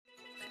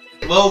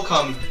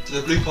welcome to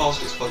the Blue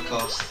Passports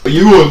podcast. What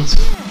you want?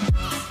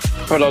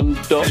 Hold on,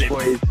 dot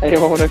boys.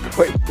 Anyone want a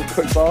quick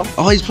bar?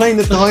 Oh, he's playing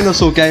the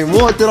dinosaur game.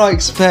 What did I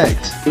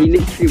expect? He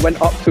literally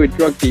went up to a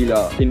drug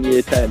dealer in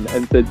year 10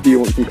 and said, do you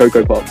want some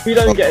Cocoa Pops? If you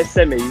don't get a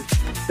semi,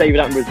 David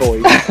Attenborough's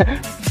voice.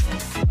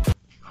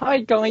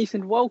 Hi guys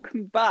and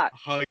welcome back.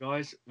 Hi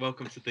guys,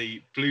 welcome to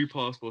the Blue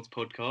Passports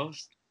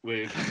podcast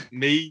with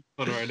me,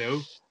 Connor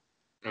O'Neill,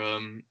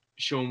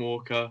 Sean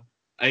Walker,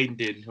 Aidan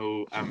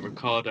Dinhall and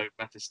Riccardo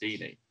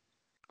Battistini.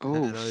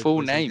 Oh,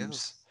 full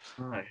names.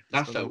 Right,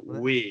 that felt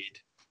weird.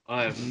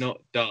 I have not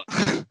done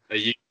a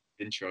YouTube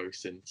intro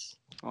since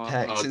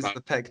Peck, since the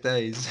Peck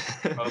days.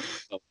 I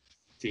was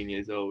 15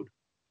 years old.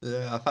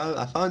 Yeah,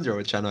 I found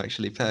your channel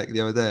actually, Peck,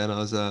 the other day, and I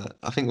was I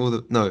think all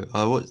the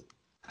what?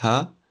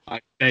 Huh?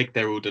 I beg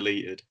they're all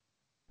deleted.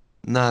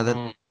 Nah,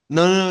 that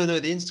no, the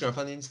Instagram. I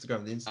found the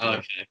Instagram. Oh,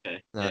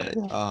 okay. No,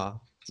 Yeah.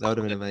 That would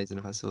have been amazing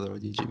if I saw their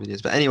old YouTube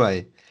videos. But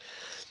anyway,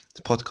 it's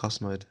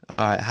podcast mode.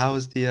 All right,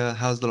 how's the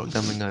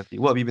lockdown been going for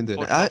you? What have you been doing?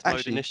 Podcast mode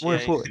Actually, more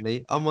initiated.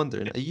 importantly, I'm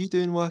wondering, are you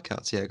doing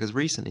workouts yet? Because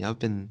recently I've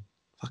been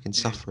fucking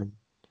suffering.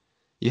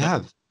 You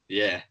have?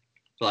 Yeah.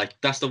 Like,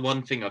 that's the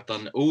one thing I've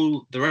done.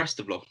 All the rest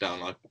of lockdown,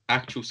 like,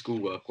 actual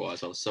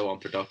schoolwork-wise, I was so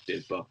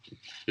unproductive. But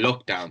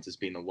lockdowns has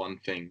been the one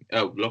thing.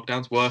 Oh,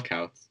 lockdowns,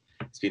 workouts,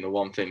 it's been the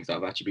one thing that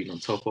I've actually been on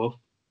top of.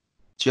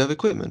 Do you have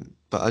equipment?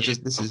 But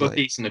I've got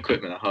decent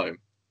equipment at home.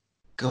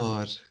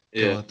 God.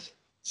 Yeah.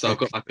 So I've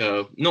got like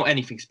not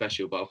anything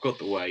special, but I've got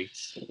the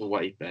weights, the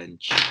weight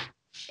bench,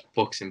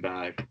 boxing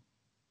bag,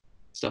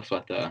 stuff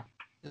like that.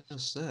 You're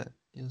set.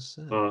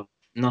 But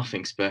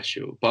nothing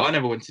special. But I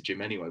never went to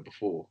gym anyway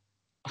before.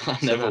 I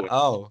never went.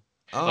 Oh.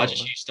 I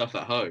just used stuff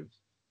at home.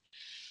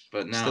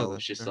 But now Still,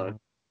 it's just like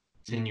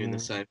continuing the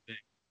same thing.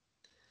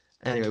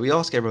 Anyway, we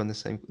ask everyone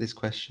this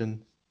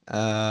question.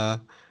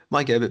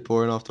 Might get a bit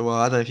boring after a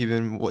while. I don't know if you've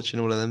been watching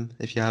all of them.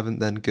 If you haven't,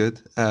 then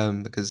good.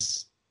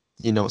 Because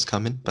you know what's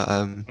coming. But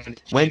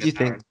when do you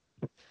think?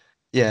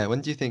 Yeah,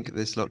 when do you think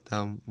this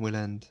lockdown will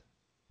end?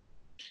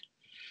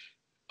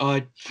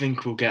 I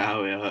think we'll get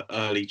out of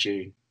early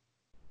June.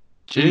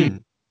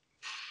 June.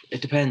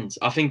 It depends.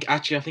 I think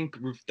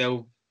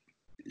they'll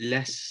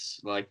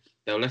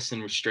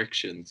lessen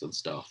restrictions and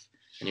stuff,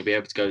 and you'll be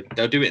able to go.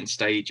 They'll do it in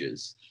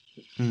stages.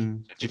 Do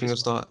you think it'll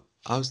start?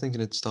 I was thinking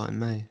it'd start in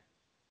May.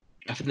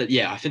 I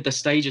think the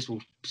stages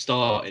will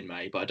start in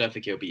May, but I don't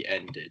think it'll be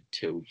ended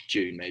till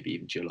June, maybe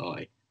even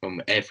July,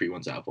 when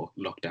everyone's out of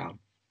lockdown.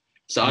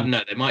 So I don't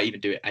know. They might even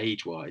do it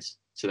age-wise,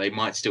 so they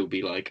might still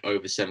be like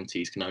over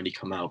 70s can only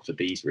come out for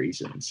these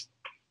reasons.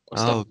 Or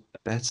stuff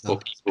better. for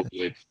people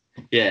with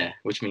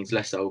which means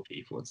less old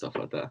people and stuff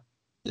like that.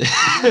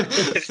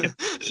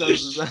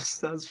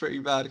 Sounds pretty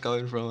bad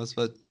coming from us,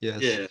 but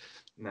yes.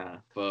 Yeah,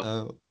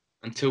 but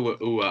until we're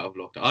all out of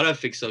lockdown, I don't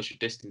think social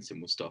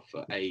distancing will stop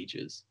for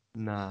ages.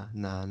 Nah.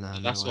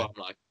 That's why I'm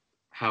like,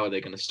 how are they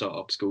going to start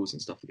up schools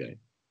and stuff again,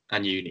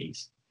 and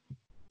unis?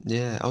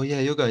 Yeah. Oh yeah,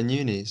 you're going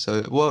uni.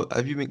 So what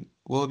have you been?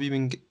 Have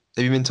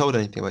you been told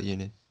anything about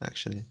uni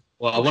actually?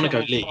 Well, I want to go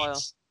What's your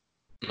Leeds,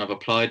 and I've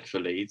applied for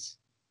Leeds,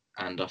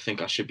 and I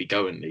think I should be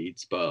going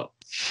Leeds, but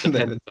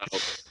depends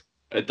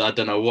I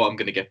don't know what I'm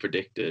going to get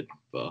predicted,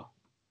 but.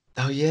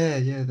 Oh yeah.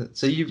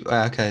 So you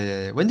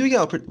okay? Yeah. When do you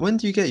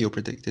get your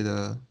predicted?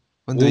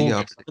 When do you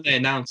get? When they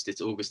announced it's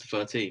August the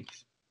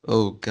 13th.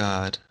 Oh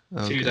God.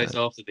 2 days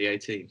after the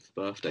 18th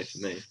birthday for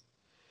me.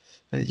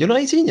 You're not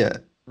 18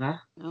 yet. Huh?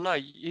 No,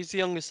 he's the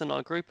youngest in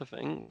our group, I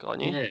think,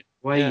 aren't you? Yeah,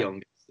 way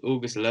younger.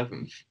 August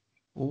 11th.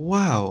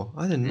 Wow,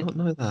 I did not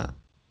know that.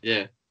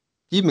 Yeah.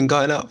 You've been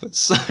going out for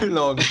so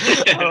long.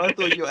 I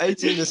thought you were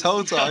 18 this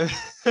whole time.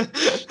 I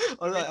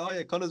was like, oh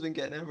yeah, Connor's been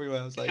getting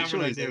everywhere. I was like,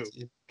 Cameron surely he's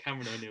 18.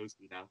 Cameron O'Neill's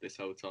been out this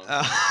whole time.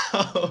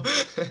 Oh.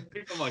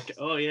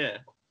 Oh yeah.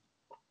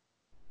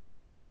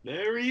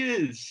 There he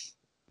is.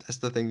 That's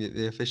the thing, that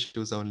the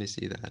officials only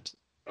see that.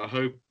 I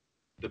hope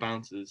the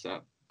bouncers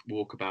at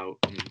Walkabout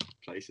and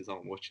places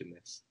aren't watching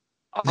this.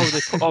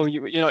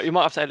 You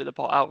might have to edit the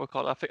part out,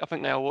 Ricardo. I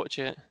think they'll watch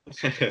it.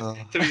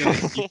 To be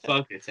honest, you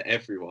plug it to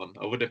everyone.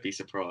 I wouldn't be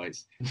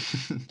surprised.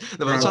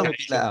 No, by the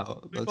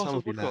time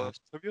we'll be let out.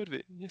 Have you heard of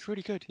it? It's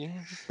really good,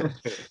 yeah.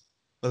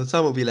 By the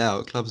time we'll be let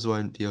out, clubs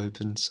won't be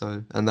open,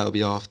 and that'll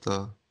be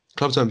after.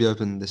 Clubs won't be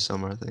open this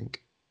summer, I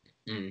think.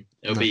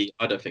 It'll be.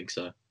 I don't think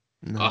so.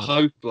 No. I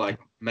hope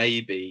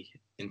maybe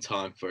in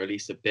time for at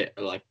least a bit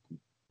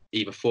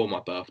either for my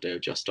birthday or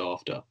just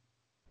after.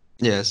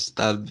 Yes,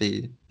 that'd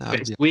be.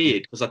 It's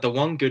weird because the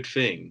one good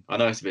thing, I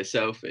know it's a bit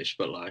selfish,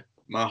 but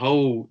my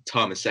whole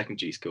time in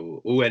secondary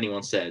school, all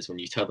anyone says when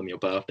you tell them your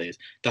birthday is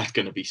that's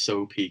going to be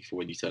so peak for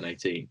when you turn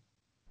 18.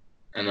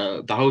 And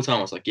the whole time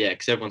I was like, yeah,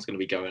 because everyone's going to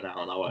be going out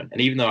and I won't.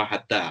 And even though I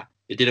had that,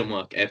 it didn't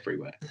work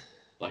everywhere.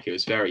 It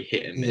was very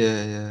hit and miss.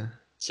 Yeah.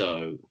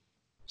 So.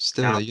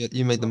 Still,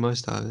 you made the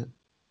most out of it.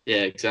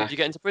 Yeah, exactly. Did you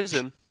get into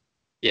prison?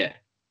 Yeah.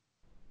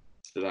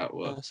 So that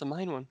worked. That's the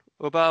main one.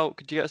 What about,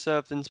 could you get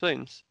served in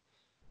spoons?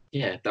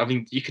 Yeah, I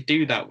mean, you could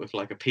do that with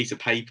a piece of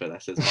paper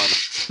that says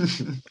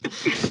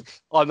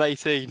I'm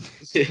 18.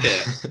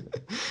 Yeah.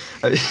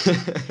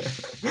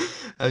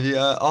 Have you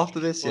after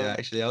this year? Well-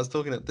 Actually, I was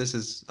talking.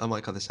 I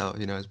might cut this out.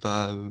 Who knows?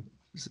 But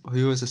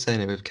who was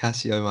saying it? With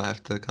Casio might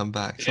have to come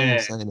back. Someone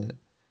was Yeah. saying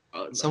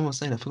it. Someone was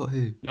saying it. I forgot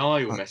who.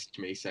 Niall Uh, messaged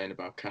me saying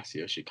about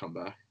Casio should come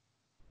back.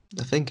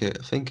 I think it.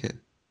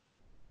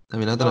 I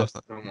mean, I don't know. Well, If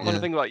Someone-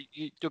 One thing, like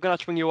you're gonna have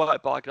to bring your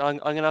white back. I'm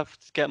gonna have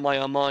to get my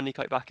Armani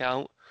coat back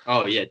out.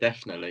 Oh yeah,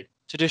 definitely.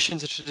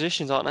 Traditions are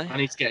traditions, aren't I they?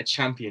 need to get a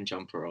champion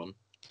jumper on.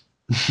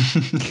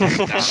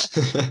 yeah.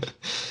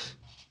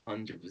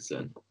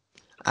 100%.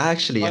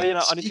 Actually, I mean, I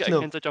need to get speaking a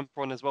of, Kenzo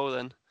jumper on as well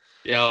then.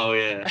 Yeah, oh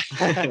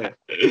yeah.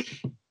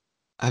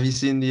 have you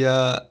seen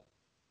the?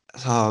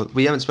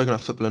 We haven't spoken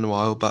about football in a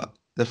while, but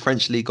the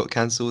French league got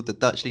cancelled. The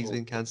Dutch league's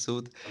been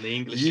cancelled. And the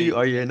English You league-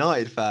 are a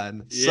United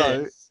fan,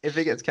 so Yes. if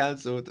it gets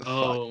cancelled,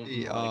 Oh fuck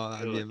me. my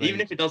That'd be God. amazing.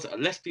 Even if it doesn't,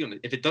 let's be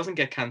honest, if it doesn't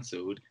get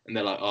cancelled and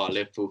they're like, oh,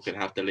 Liverpool can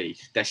have the league,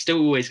 there's still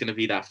always going to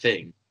be that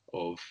thing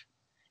of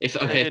if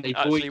They they didn't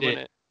actually void win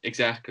it, it.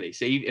 exactly.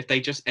 So if they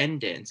just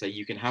end it and say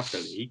you can have the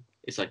league,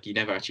 it's like you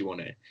never actually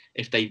want it.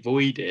 If they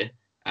void it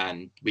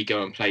and we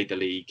go and play the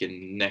league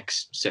in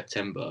next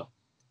September,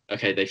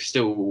 okay, they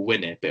still will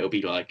win it, but it'll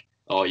be like,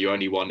 oh, you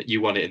won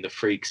it in the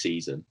freak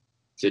season,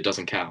 so it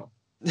doesn't count.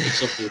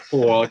 It's obviously a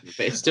poor argument,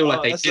 but it's still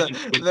like they that's didn't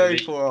a win very the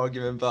league. poor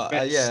argument, but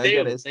But yeah,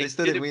 still, again, they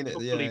still didn't didn't win it.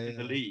 properly Yeah, win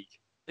the yeah. league.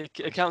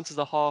 It counts as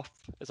a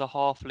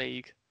half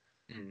league,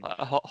 Mm.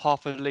 like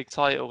half a league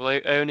title.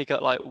 They only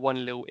got like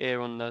one little ear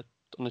on the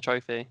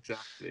trophy.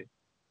 Exactly.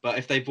 But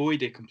if they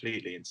void it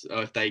completely,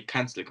 or if they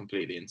cancel it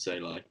completely and say,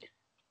 like,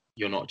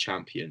 you're not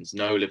champions,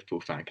 no Liverpool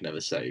fan can ever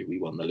say we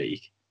won the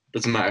league.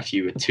 Doesn't matter if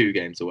you were 2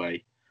 games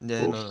away.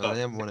 Yeah, Or no,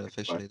 they haven't won it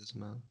officially. It doesn't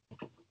matter.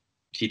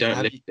 If you don't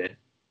Have lift it.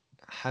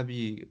 Have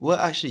you? Well,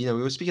 actually,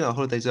 we were speaking about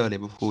holidays earlier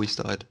before we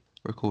started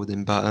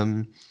recording, but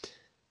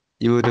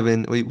you would have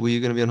been. Were you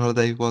going to be on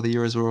holiday while the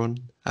Euros were on?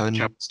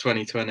 Champs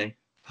 2020.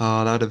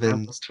 Oh, that would have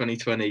been. Champs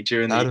 2020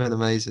 during That would the. have been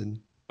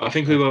amazing. I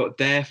think we were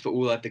there for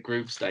all like the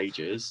group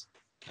stages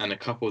and a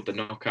couple of the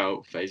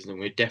knockout phases, and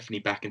we we're definitely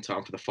back in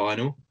time for the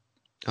final.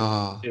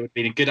 Oh, It would have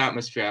been a good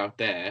atmosphere out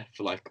there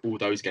for like all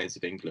those games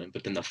of England,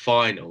 but then the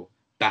final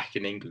back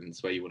in England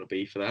is where you want to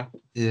be for that.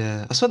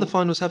 yeah. I saw the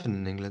finals happen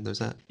in England. Was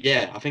that?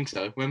 Yeah, I think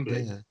so.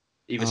 Wembley. Yeah.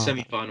 Either Oh.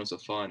 semi-finals or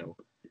final.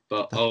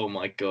 But That- oh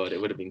my god,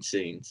 it would have been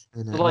scenes. I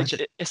know. But, like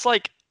Imagine- it's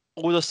like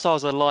all the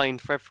stars aligned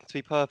for everything to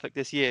be perfect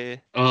this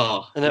year,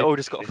 Oh, and it all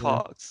just got literally.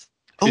 fucked.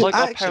 Oh, It's like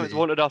our actually, parents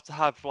wanted us to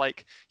have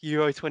like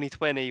Euro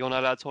 2020 on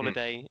our lad's Hmm.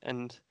 holiday,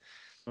 and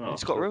Oh,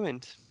 it's got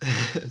ruined.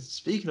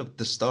 speaking of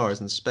the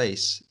stars and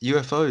space,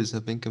 UFOs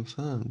have been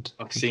confirmed.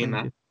 I've seen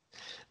that.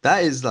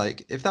 That is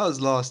like, if that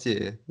was last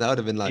year, that would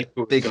have been like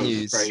People would big go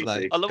news. crazy.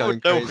 Like I love going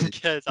when no one crazy.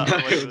 cares at No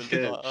the one moment.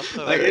 cares. Like, I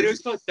feel Like, like it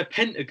was like the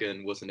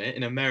Pentagon, wasn't it,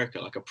 in America?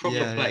 Like a proper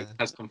Yeah, place yeah.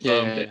 has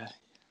confirmed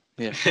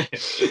Yeah.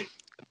 it.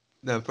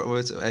 No, but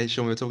hey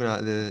Sean, we were talking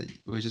about we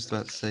were just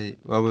about to say,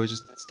 well, we were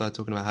just started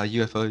talking about how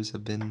UFOs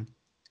have been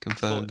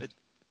confirmed. sorted.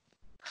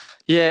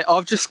 Yeah,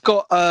 I just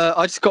got a.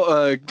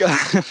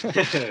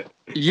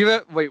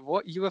 Wait,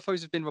 what?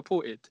 UFOs have been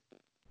reported.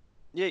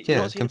 Yeah, you've Yeah,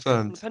 not it's seen it from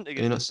confirmed. the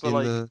Pentagon, You're not but, seeing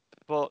like, the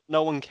but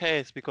no one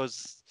cares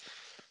because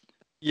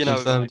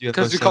confirmed UFO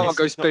because we sighting. can't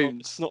go it's spoons.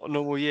 It's not a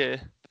normal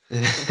year.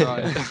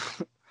 Right.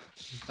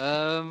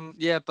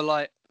 Yeah, but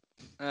like,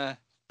 but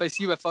it's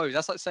UFOs.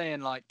 That's like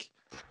saying like.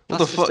 What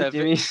the That's just fuck their do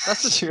you ve-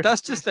 mean?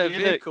 That's just their You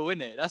know- vehicle,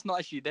 isn't it? That's not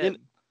actually them.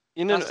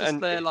 You know, That's just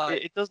and their,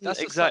 like- it doesn't That's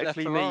just like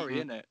exactly their Ferrari, mean.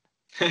 isn't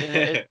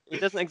it? It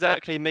doesn't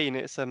exactly mean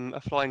it's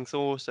a flying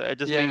saucer. It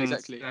just Yeah, means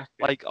exactly.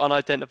 like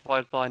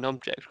unidentified flying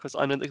object. Because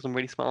I know that I'm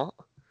really smart.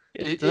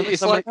 It- Did I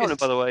it's mention my like accountant,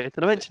 by the way?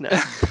 Did I mention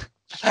it?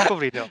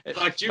 Probably not.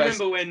 Like, do you But it's-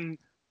 remember when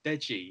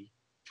Deji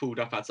pulled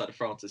up outside of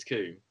Francis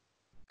Coombe?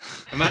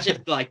 Imagine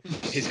if like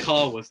his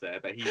car was there,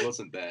 but he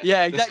wasn't there.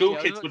 Yeah, The exactly. school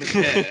I kids was wouldn't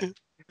care.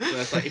 So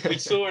it's like if we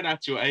saw an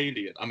actual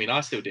alien. I mean,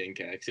 I still didn't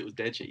care because it was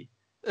Deji.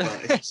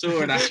 But if you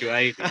saw an actual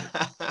alien,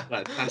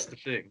 like that's the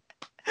thing.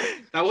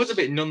 That was a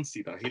bit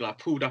noncy though. He like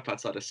pulled up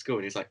outside of school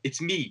and he's like,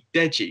 "It's me,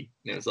 Deji,"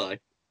 and it was like,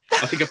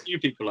 I think a few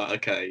people were like,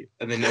 okay,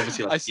 and then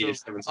obviously I like saw- year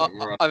 7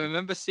 something I, right. I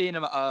remember seeing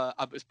him at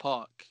Abbott's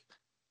Park,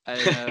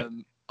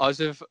 and I was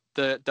with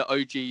the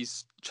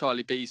OGs,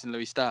 Charlie Bees and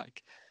Louis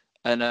Stagg,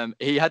 and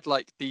he had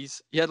like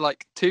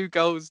 2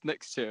 girls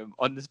next to him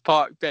on this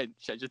park bench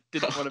that just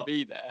didn't want to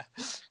be there,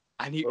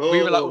 and we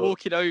were like Oh.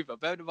 walking over.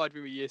 Bear in mind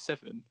we were year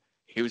 7.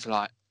 He was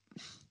like,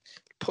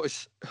 put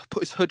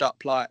his hood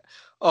up, like,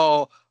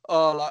 oh,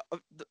 like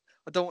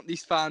I don't want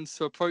these fans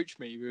to approach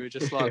me. We were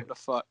just like, what the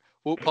fuck?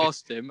 Walked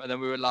past him, and then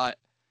we were like,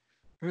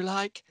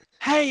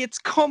 hey, it's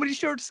Comedy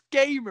Shorts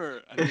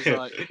Gamer, and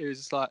he was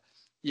just like,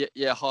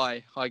 yeah,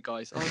 hi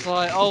guys. I was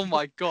like, oh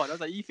my god. I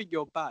was like, you think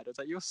you're bad? I was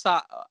like, you're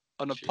sat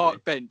on a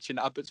park bench in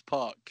Abbott's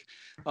Park.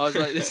 I was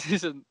like, this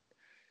isn't.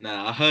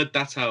 Nah, I heard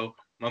that's how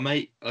my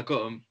mate. I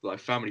got like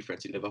family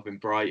friends who live up in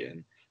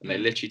Brighton, and they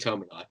literally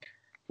told me like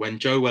when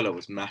Joe Weller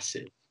was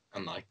massive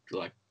and like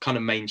kind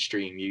of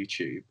mainstream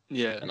YouTube,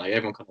 Yeah. and like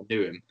everyone kind of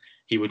knew him.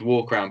 He would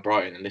walk around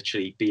Brighton and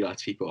literally be like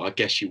to people, "I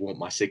guess you want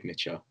my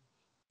signature."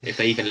 If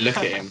they even look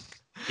at him,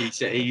 he's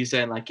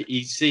saying like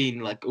he's seen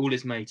like all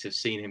his mates have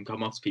seen him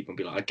come up to people and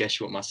be like, "I guess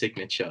you want my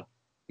signature,"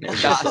 And it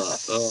was just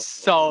That's like, oh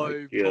so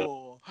my God.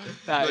 poor.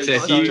 That Wait, is So if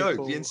that's so a you- joke,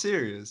 poor. being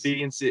serious.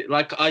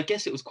 Like, I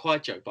guess it was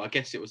quite joke, but I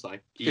guess it was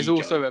like. It's ego.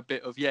 also a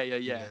bit of yeah.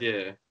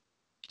 Yeah.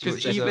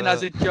 Because There's even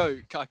as a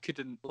joke, I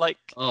couldn't. Like,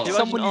 Oh. imagine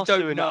Someone you us don't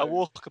doing it at a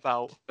know.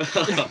 walkabout.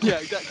 Yeah,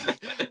 exactly.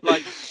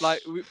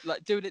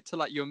 like doing it to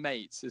like your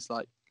mates is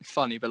like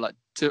funny, but like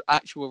to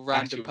actual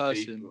random Actual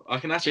person. people. I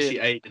can actually see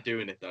being- Ada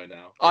doing it though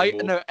now. I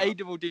In know Walkabout.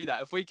 Aidan will do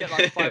that. If we get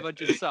like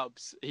 500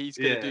 subs, he's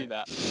gonna do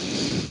that.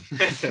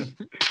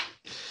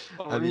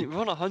 I mean, we're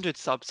on 100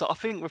 subs, so I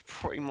think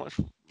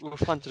we're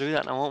fun to do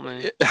that now, aren't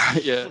we?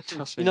 Yeah,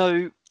 trust me. You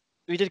know,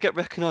 we did get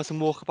recognised in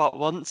Walkabout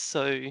once,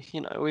 so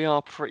you know we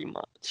are pretty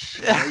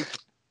much.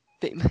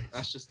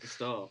 That's just the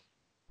start.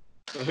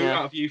 So who Yeah.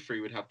 out of you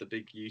three would have the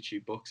big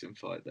YouTube boxing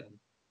fight then?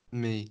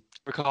 Me.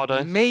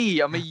 Ricardo. Me,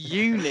 I'm a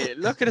unit.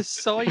 Look at the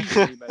size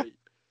of me, mate.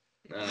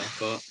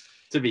 But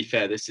to be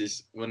fair, this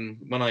is when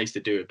I used to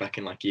do it back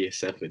in like year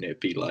 7. It'd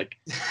be like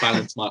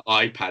balance my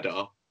iPad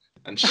up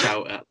and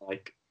shout at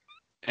like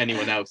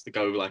anyone else to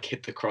go like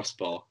hit the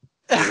crossbar.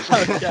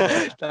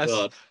 Okay, that's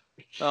God.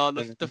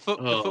 the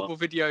football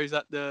videos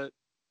at the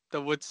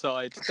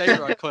Woodside. They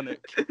were iconic.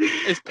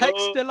 Is Peck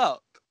Oh. still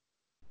up?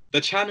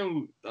 The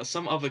channel,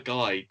 some other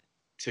guy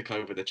took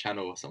over the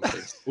channel or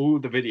something. All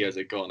the videos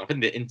are gone. I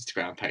think the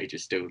Instagram page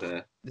is still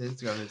there. The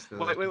Instagram is still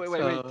Wait.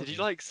 So- Did you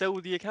like sell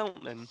the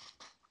account then?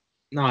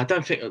 No, I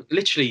don't think.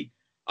 Literally,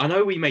 I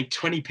know we made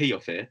 20p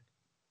off it,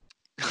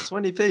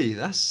 20p.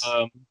 That's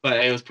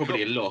but it was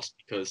probably a loss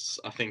because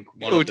I think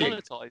Oh, one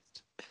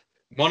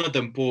dear. of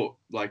them bought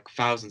like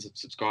thousands of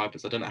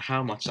subscribers. I don't know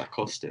how much that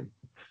cost him.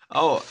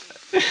 oh,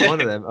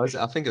 one of them.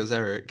 I think it was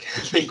Eric. I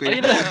think Oh,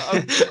 you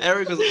know,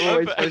 Eric was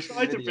always I posting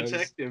tried to videos.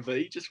 protect him, but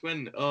he just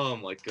went, "Oh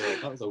my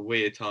God, that was a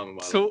weird time in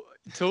my life."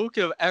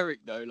 Talking of Eric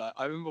though, like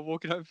I remember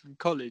walking home from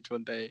college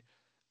one day,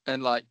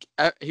 and like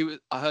I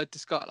heard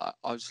this guy, like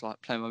I was just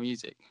like playing my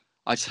music.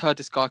 I just heard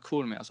this guy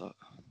calling me. I was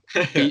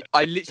like,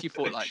 I literally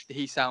thought like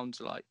he sounds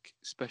like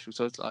special,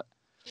 so it's like,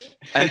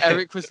 and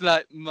Eric was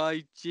like,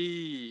 "My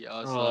G."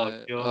 I was Oh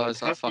like, God, I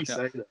was like, how can you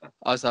 "Fuck it." say that?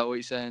 I was like, "What are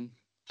you saying?"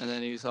 And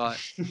then he was like,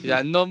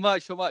 "Yeah, not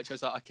much, not much." I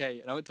was like,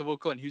 "Okay." And I went to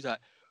walk on. He was like,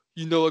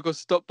 "You know, I got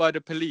stopped by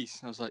the police."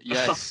 And I was like,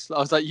 "Yes." I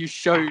was like, "You've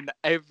shown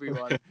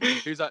everyone."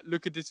 He was like,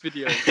 "Look at this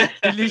video."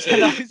 He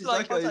literally, I was He's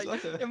like,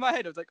 like a- in my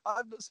head, I was like,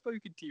 "I've not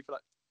spoken to you for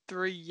like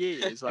 3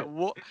 years. Like,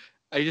 what?"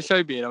 And he just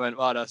showed me, and I went,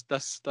 "Wow,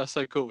 that's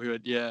so cool." He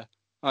went, "Yeah."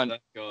 I went,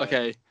 That guy.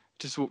 "Okay."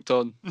 Just walked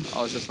on.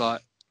 I was just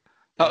like,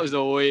 that was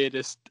the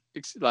weirdest.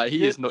 Like, he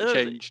Yeah, has not no,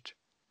 changed.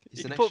 He's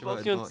You an put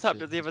extroverted me on Martian,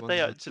 tablet the he's other one day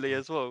of the- actually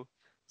as well.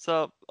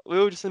 So we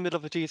were just in the middle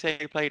of a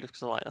GTA playlist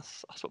because like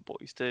that's what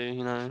boys do,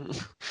 you know.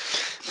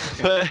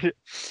 But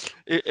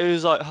it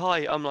was like,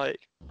 hi, I'm like,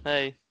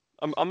 hey,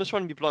 I'm just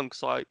trying to be blunt,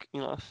 cause like, you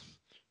know,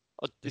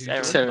 it's You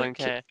Eric, just- I don't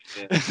care.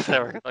 Yeah. It's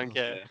Eric, I don't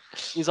care.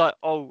 He's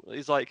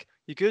like,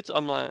 you good?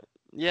 I'm like,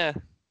 yeah.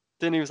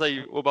 Then he was like,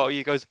 what about you?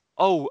 He goes,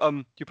 oh,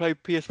 do you play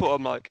PS4?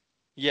 I'm like,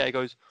 yeah. He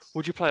goes,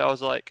 what'd you play? I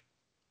was like,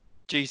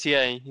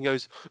 GTA. He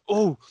goes,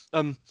 oh,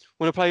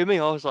 wanna play with me?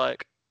 I was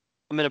like,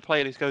 I'm in a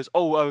playlist. He goes,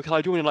 oh, can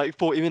I join in like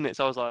 40 minutes?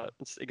 I was like,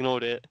 just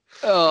ignored it.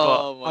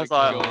 Oh But my I was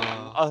like,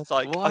 god. I was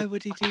like, Why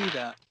would he do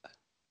that?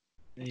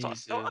 I don't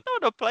He's, want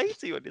to play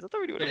to you on this. I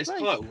don't really want but to it's play.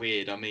 quite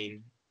weird. I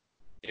mean,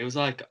 it was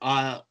like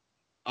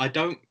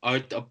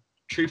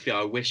truthfully,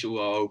 I wish all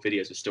our old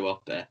videos were still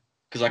up there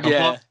because like I'm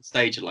Yeah. past the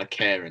stage of like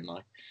caring,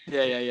 like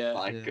Yeah. Yeah.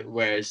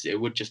 whereas it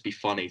would just be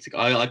funny to.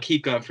 I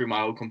keep going through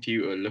my old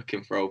computer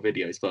looking for old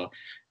videos, but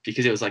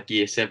because it was like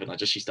year 7, I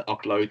just used to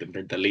upload them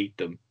then delete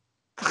them.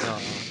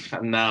 Oh,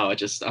 And now I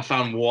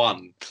found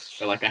one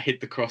where like I hit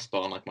the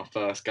crossbar on like my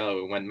first go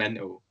and went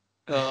mental.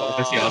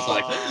 Obviously, I was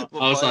like- Oh.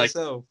 what, I was by like-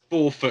 yourself?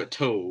 4 foot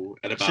tall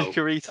and about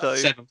Chikorito.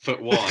 7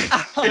 foot wide.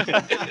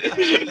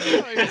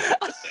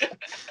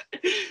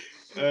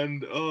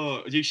 And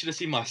you should have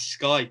seen my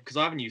Skype because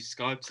I haven't used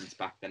Skype since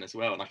back then as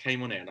well. And I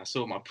came on here and I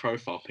saw what my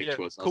profile picture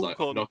Yeah, was. And I was like,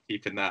 Coolcon. I'm not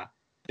keeping that.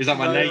 Is that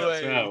my No name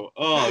as way. well?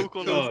 Oh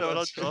Coolcon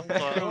god.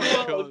 700.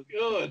 Oh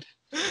god.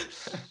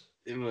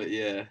 But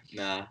yeah,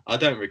 nah, I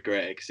don't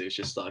regret it because it was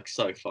just like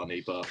so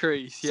funny, but at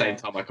Crease, the same yeah.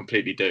 time I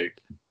completely do.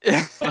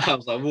 I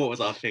was like, what was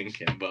I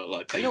thinking? But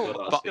like, thank You know God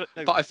I what, was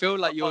but- But I feel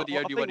like you're the I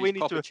only think one we who's need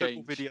to proper do a football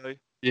changed. video.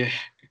 yeah,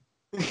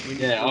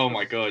 yeah. Oh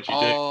my god, you do.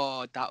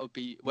 Oh, that would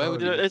be. Where No,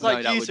 would You know, it? it's No,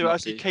 like that you would two are not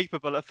actually be.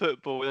 capable at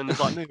football, and then there's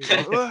like movies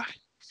like, "Ugh."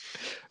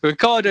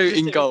 Ricardo Just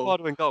in sit goal,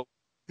 Ricardo in goal.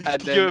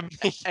 and You then and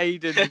me.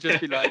 Aiden would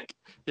just be like,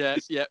 yeah,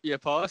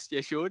 pass,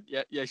 yeah, Sean,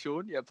 yeah,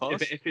 Sean, yeah,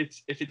 pass. If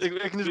it's You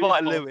can just Blue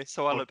write Pass Lewis,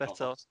 so I look better.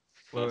 podcast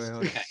Wait, plus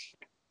wait, Peck.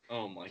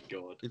 Oh my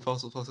god. The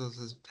Apostle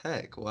Fossils'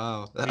 Peck.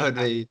 Wow, that We would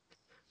have- be.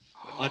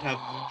 I'd have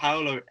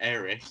Paolo,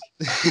 Eric.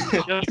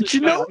 Yeah, Do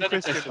you know- I don't know if they're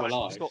Christian still back from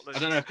alive. Scotland. I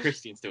don't know if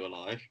Christian's still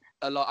alive.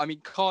 A lot. I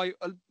mean, Kai.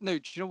 No,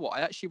 do you know what?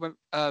 I actually went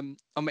on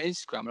my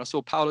Instagram and I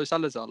saw Paulo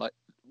Salazar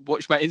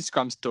watch my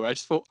Instagram story. I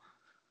just thought,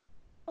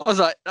 I was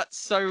like, that's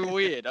so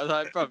weird. I was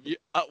like, bro,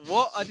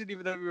 what? I didn't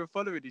even know we were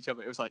following each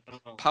other. It was like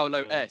Oh,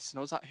 Paulo God. S, and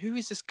I was like, who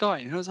is this guy?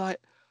 And I was like,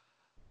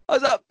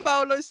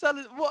 Paulo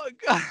Salazar. What a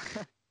guy.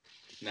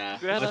 Nah.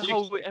 We had I a think-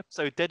 whole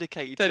episode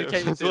dedicated to him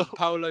Dedicated as to well.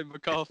 Paolo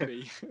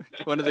McCarthy,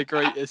 one of the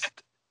greatest.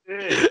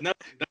 Yeah, no,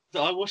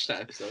 I watched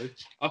that episode.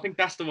 I think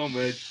that's the one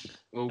where,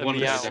 well, The one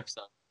of meow. those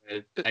episodes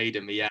where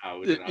Ada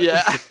meowed. And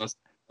Yeah. I just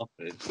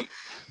couldn't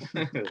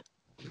stop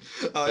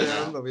Oh yeah, I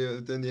remember we were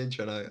doing the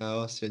intro and I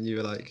asked you and you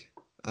were like,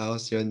 I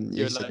asked you and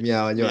you You're said like,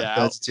 meow and you're like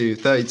meow.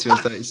 32 and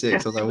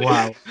 36. I was like,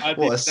 wow, I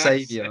what a did that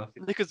saviour.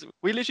 Because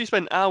we literally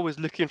spent hours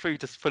looking through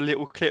just for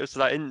little clips of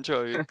that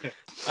intro.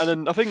 And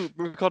then I think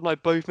Ricardo and I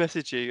both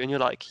messaged you and you're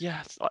like,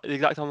 yes, like, the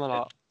exact time I'm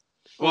like,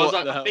 Well, I was What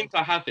like, the I hell? think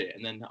I have it,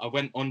 and then I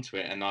went onto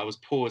it, and I was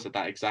paused at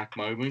that exact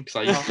moment because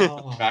I used to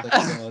Oh, back.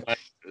 thank God.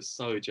 It was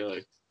so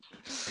joke.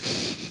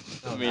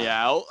 Oh,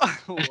 Meow.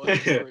 What a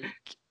freak.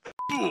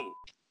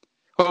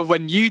 Well,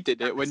 when you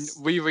did it, when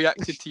we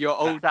reacted to your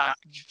old,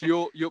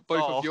 your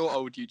both Oh. of your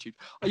old YouTube.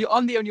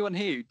 I'm the only one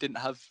here who didn't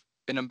have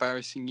an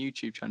embarrassing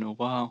YouTube channel.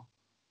 Wow.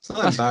 It's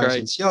not That's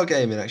embarrassing. great. CR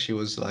Gaming actually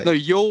was like. No,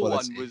 your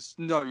quality. one was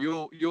no,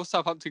 your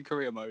Southampton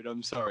career mode.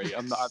 I'm sorry,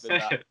 I'm not having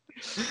that.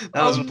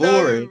 That was Oh,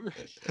 boring. no.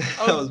 That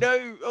Oh was-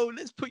 no! Oh,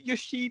 let's put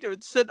Yoshida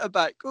at centre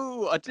back.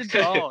 Oh, I didn't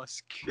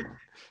ask.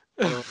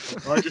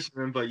 I just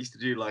remember I used to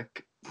do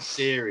like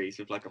series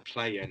with like a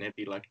player, and it'd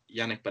be like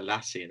Yannick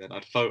Balassi, and then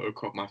I'd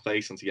photocrop my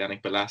face onto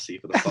Yannick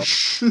Balassi for the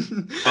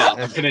fun. But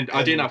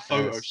I didn't have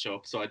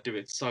Photoshop, so I'd do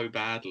it so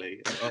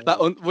badly.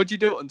 Would you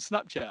do it on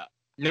Snapchat?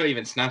 Not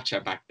even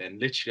Snapchat back then.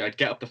 Literally, I'd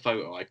get up the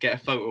photo. I'd get a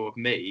photo of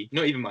me,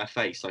 not even my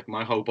face, like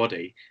my whole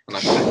body, and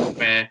I'd put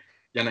where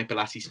Yannick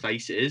Balassi's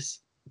face is.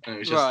 And it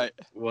was just Right.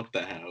 like, what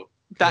the hell?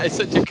 That is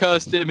such a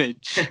cursed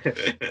image.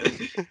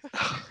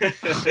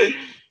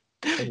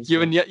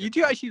 You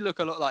do actually look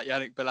a lot like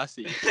Yannick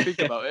Balassi. Think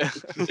about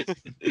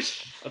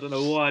it. I don't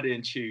know why I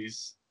didn't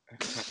choose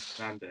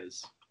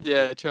Hernandez,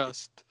 Yeah,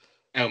 trust.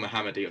 El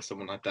Mohammadi, or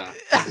someone like that.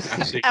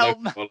 Actually,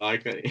 El look more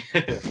like me.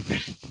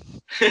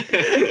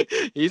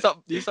 He's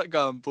like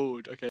going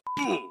bald. Okay.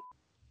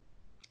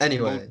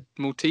 Anyway,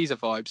 Malteser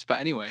vibes, but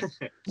anyway.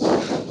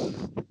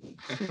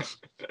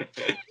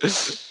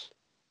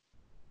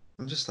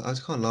 I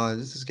just can't lie.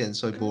 This is getting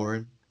so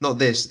boring. Not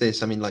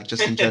this. I mean, like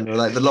just in general,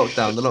 like the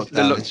lockdown. The The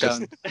lockdown. It's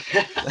just-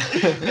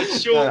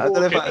 lockdown. Sean I don't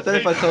know if I- Walker I don't know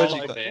if I told you,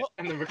 live but- it,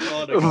 and then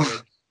Ricardo going,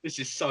 this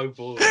is so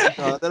boring.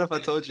 No, I don't know if I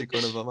told you,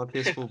 Connor, but my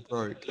PS4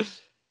 broke.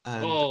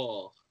 And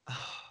Oh,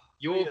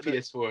 your Yeah, that-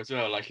 PS4 as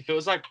well. Like, if it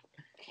was like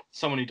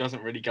someone who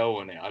doesn't really go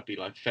on it, I'd be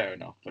like, fair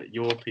enough. But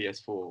your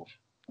PS4,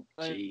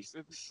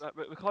 Jesus.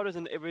 Ricardo's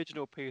an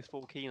original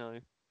PS4 Kino.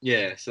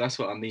 Yeah, so that's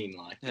what I mean.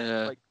 Like,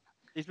 Yeah. Like,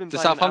 He's been The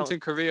playing Southampton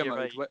out career year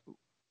mode.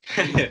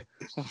 eight.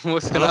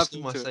 What's I gonna lost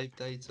all happen my to it? saved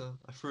data.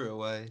 I threw it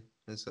away.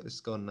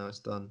 It's gone now. It's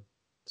done.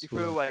 He It's threw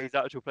ruined. away his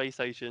actual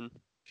PlayStation.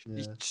 You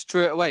Yeah, just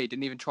threw it away.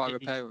 Didn't even try He-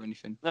 repair or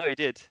anything. No, he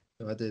did.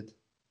 no, I did.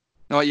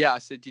 No, yeah, I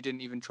said you didn't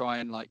even try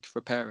and like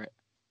repair it.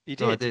 He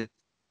No, I did.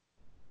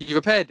 did. You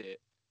repaired it?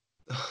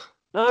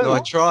 No, No, I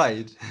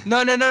tried.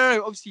 No.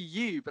 Obviously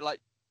you, but like,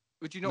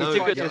 would you not? No,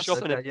 try did go to the yes?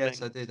 shop and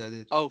yes, everything. I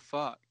did. Oh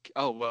fuck.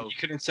 Oh well. you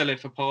couldn't sell it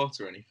for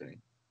parts or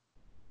anything.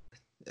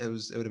 It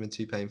would have been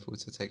too painful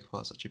to take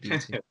apart such a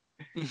beauty.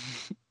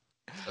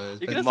 So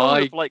it's you could been- have My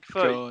sold it for like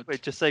 30 God.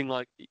 quid just saying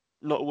like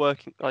not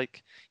working,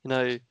 like, you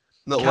know,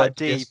 not Cat what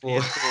D,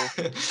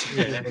 PS4.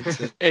 Yeah. Makes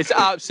it It's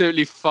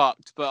absolutely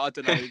fucked, but I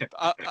don't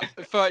know.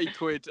 30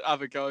 quid,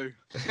 have a go.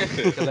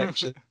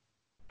 collection.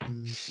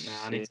 Mm, Nah,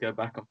 I need to go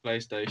back on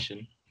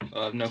PlayStation.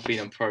 I've not been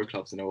on pro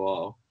clubs in a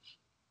while.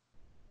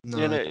 no,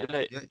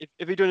 yeah, yeah,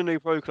 if you're doing a new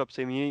pro club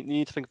team, you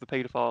need to think of the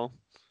paedophile.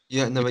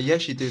 yeah, no, but you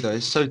actually do though.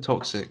 It's so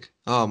toxic.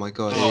 Oh my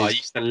god, Oh, I it is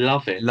used to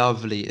love it.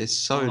 lovely. It's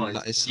so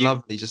Oh, it's you-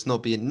 lovely just not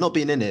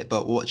being in it,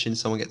 but watching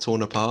someone get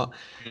torn apart.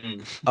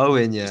 Mm.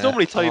 Owen, yeah. It's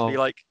normally Toby,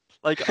 Oh, like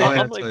Oh, I'm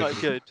yeah, not even that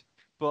Toby. good,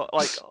 but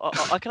like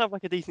I can have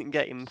like a decent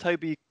game.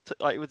 Toby,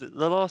 like with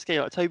the last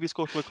game, like Toby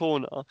scored from a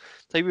corner.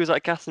 Toby was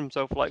like gassing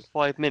himself for like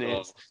 5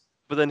 minutes,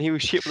 but then he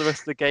was shit for the rest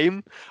of the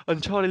game.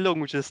 And Charlie Long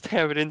was just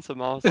tearing into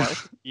him. I was like,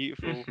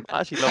 beautiful. I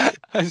actually love it.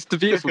 It's the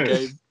beautiful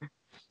game.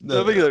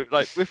 No, the thing though,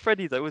 like with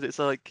Freddie though, was it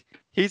so like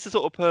he's the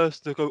sort of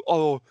person to go,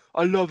 oh,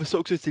 I love the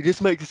toxicity.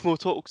 Let's make this more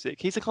toxic.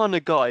 He's the kind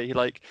of guy who,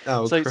 like,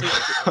 Oh, so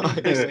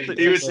Christ.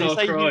 He would so start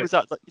say he crying. was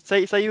at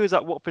say he was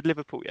at Watford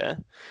Liverpool, yeah.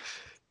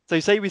 So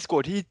say we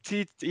scored, he'd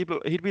be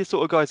the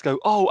sort of guy to go,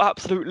 oh,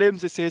 absolute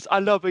limbs this is. I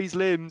love these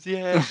limbs,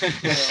 yeah.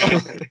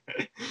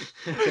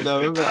 No,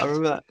 I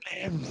remember that.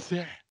 Limbs,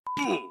 yeah.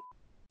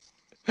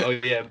 Oh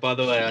yeah. By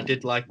the way, I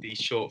did like the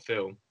short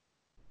film.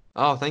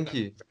 Oh, thank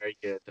you. Very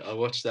good. I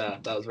watched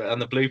that. That was very, and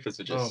the bloopers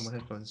were Oh, just. my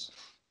headphones.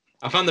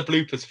 I found the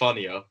bloopers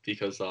funnier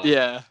because like.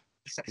 Yeah.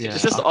 Yeah,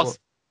 It's just I us.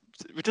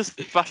 We're just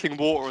splashing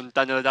water on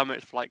Daniel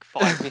Adamich for like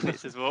 5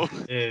 minutes as well.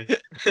 Yeah.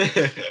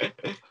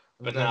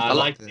 But no, I I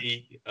liked liked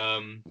the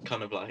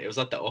kind of like it was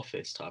like the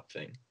Office type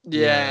thing.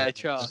 Yeah, Yeah,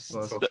 trust.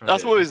 Well,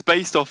 That's what it was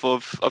based off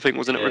of, I think,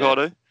 wasn't it, Yeah.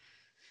 Ricardo? Yeah,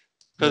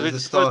 Because the it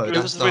was style- it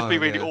that was supposed to be style,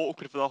 really yeah.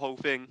 awkward for the whole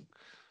thing.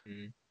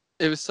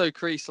 It was so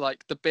creased,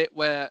 like the bit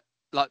where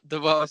like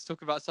where I was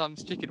talking about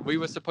Sam's chicken, we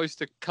were supposed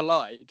to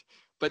collide,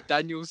 but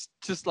Daniel's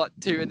just like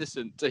too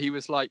innocent. So he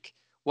was like,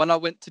 when I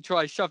went to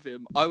try shove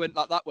him, I went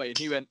like that way and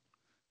he went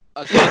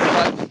I've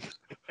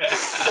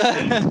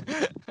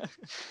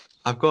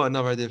got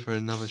another idea for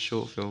another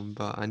short film,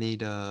 but I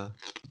need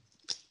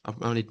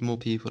more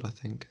people, I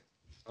think.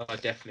 I'll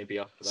definitely be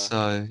up for that.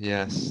 So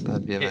yes,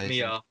 that'd be Hit me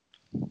amazing. up.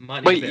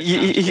 Might need Wait, a bit of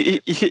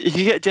cash. you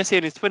can get Jesse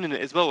and his twin in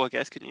it as well, I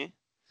guess, can you?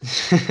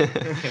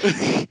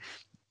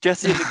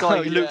 Jesse and the guy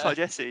Oh, who looks yeah. like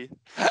Jesse.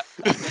 I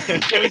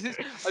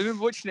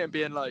remember watching it and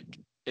being like,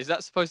 "Is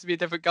that supposed to be a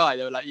different guy?"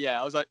 They were like,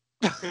 "Yeah." I was like,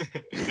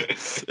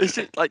 It's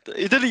just like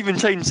it didn't even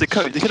change the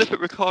coat. They could have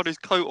put Ricardo's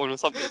coat on or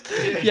something.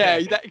 "Yeah,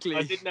 exactly."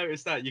 I did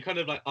notice that. You kind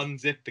of like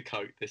unzipped the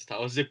coat this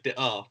time. I zipped it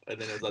up, and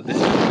then it was like, this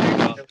is the new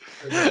guy.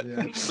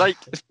 Like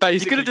It's you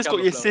basically could have just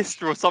got your camouflage.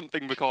 sister or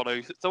something,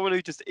 Ricardo. Someone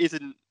who just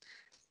isn't,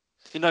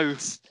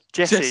 Jesse.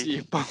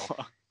 Jesse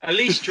Bower. At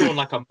least drawn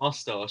like a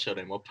mustache on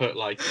him, or put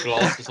like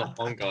glasses on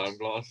one guy and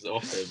glasses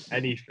off him.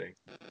 Anything.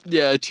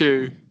 Yeah,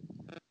 true.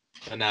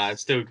 But nah,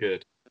 it's still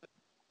good.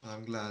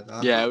 I'm glad.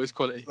 Yeah, it was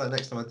quality. Like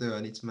next time I do,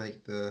 I need to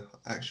make the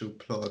actual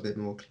plot a bit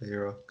more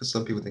clearer because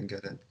some people didn't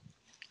get it.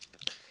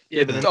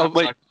 Yeah, but then Oh, that was,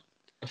 wait. like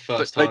a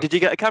first Like, time. did you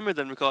get a camera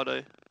then,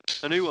 Ricardo?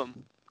 A new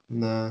one?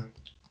 Nah.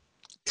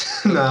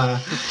 Nah.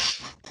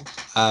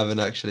 I haven't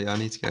actually. I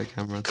need to get a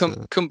camera.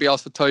 Couldn't be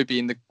asked for Toby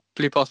in the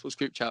Blue Passports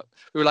group chat.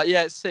 We were like,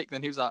 "Yeah, it's sick."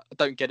 Then he was like, "I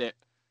don't get it."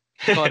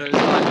 Ricardo was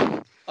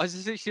like, I was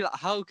just literally like,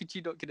 "How could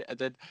you not get it?"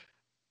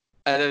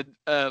 And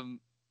then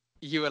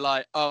you were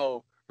like,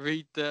 "Oh,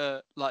 read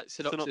the like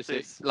synopsis.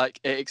 Synopsis. Like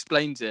it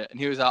explains it." And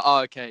he was like, "Oh,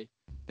 okay."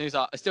 Then he was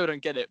like, "I still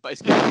don't get it, but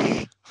it's good."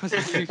 I was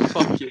like, "You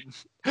fucking."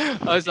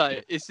 I was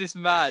like, "Is this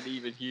man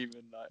even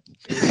human?" Like,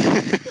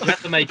 I had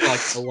to make like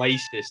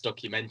Oasis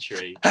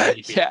documentary.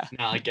 Yeah.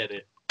 Nah, I get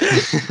it.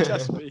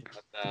 trust me.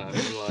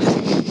 It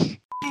was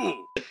like,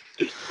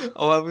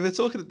 Oh, well, we were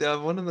talking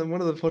one of the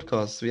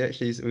podcasts.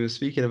 We were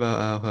speaking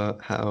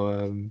about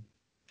how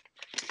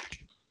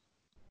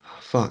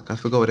fuck, I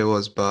forgot what it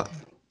was, but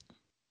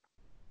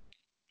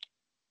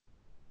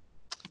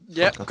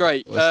Yep, Fuck,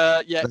 great.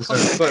 I Yeah. no,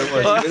 sorry, I forgot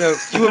what it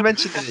was. You were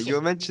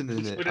mentioning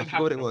it. This I wouldn't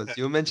forgot what it happen was. on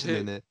You were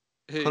mentioning it.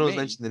 Who, Connor was me?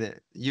 mentioning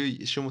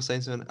it. Sean was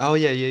saying something. Oh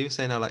yeah, you were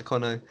saying how like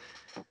Connor.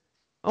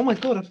 Oh my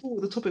god, I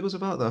thought the topic was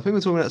about that. I think we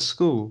were talking about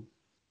school.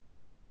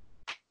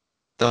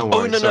 Don't Oh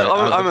worry. no, sorry.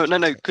 I remember.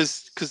 No,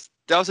 because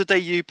that was the day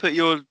you put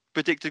your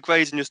predicted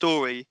grades in your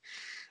story,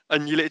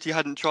 and you literally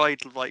hadn't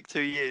tried for like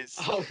 2 years.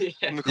 oh yeah.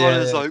 And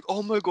Ricardo's Yeah. like,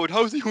 "Oh my god,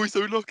 how's he always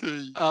so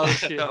lucky?" Oh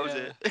shit. That was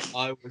yeah. it.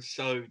 I was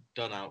so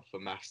done out for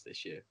maths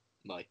this year,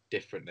 like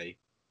differently.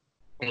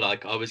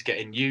 Like I was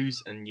getting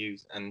U's,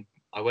 and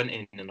I went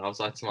in and I was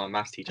like to my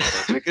maths teacher, I was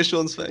like, Look at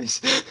Sean's face.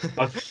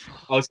 I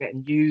was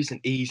getting U's and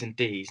E's and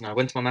D's, and I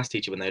went to my maths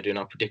teacher when they were doing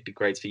our predicted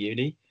grades for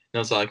uni, and I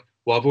was like,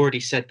 "Well, I've already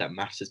said that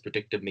maths has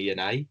predicted me an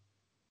A,"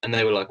 and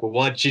they were like, "Well,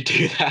 why did you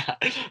do that?"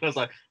 And I was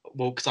like,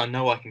 "Well, because I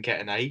know I can get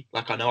an A.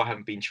 Like I know I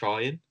haven't been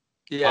trying.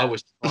 Yeah. I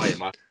was trying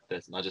my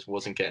best, and I just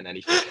wasn't getting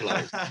anything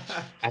close.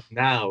 And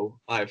now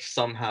I've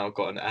somehow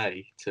got an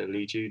A to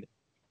lead uni."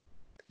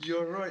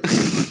 You're right.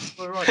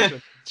 You're right.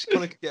 Sean. Just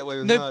Connor could get away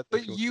with No, murder but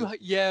if he you,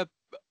 wanted. yeah,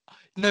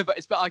 no, but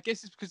I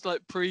guess it's because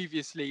like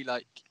previously,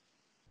 like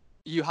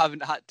you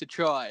haven't had to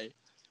try,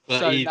 But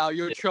so he- now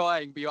you're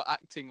trying, but you're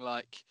acting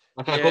like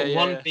Like I Yeah, got yeah,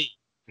 one yeah. B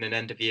in an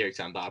end of year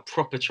exam that I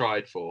proper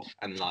tried for,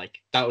 and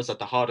like that was like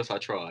the hardest I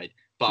tried.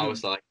 But I Hmm.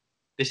 was like,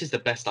 this is the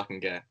best I can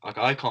get. Like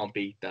I can't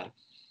beat that.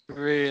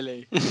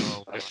 really.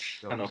 Oh, I my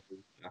God. cannot beat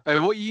that.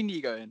 Oh, what uni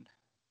you going?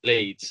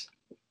 Leeds,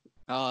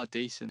 Ah,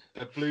 decent.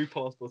 a Blue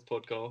Passports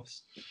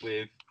podcast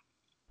with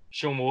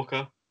Sean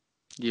Walker.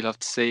 You love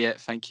to see it.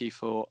 Thank you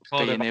for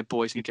Oh, being no. here,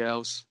 boys and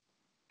girls.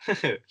 You're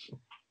Thank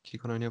you,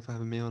 Connor O'Neill, for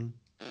having me on.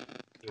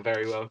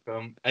 very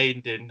welcome.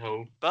 Aiden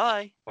Dinhall.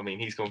 Bye. I mean,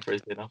 he's gone for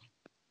his dinner.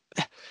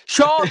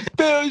 Sharp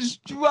Bills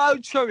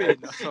Sorry.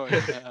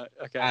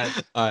 Okay.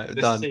 And All right, the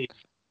done. C.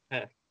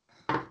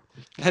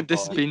 And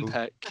this has Oh, been cool.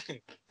 Peck.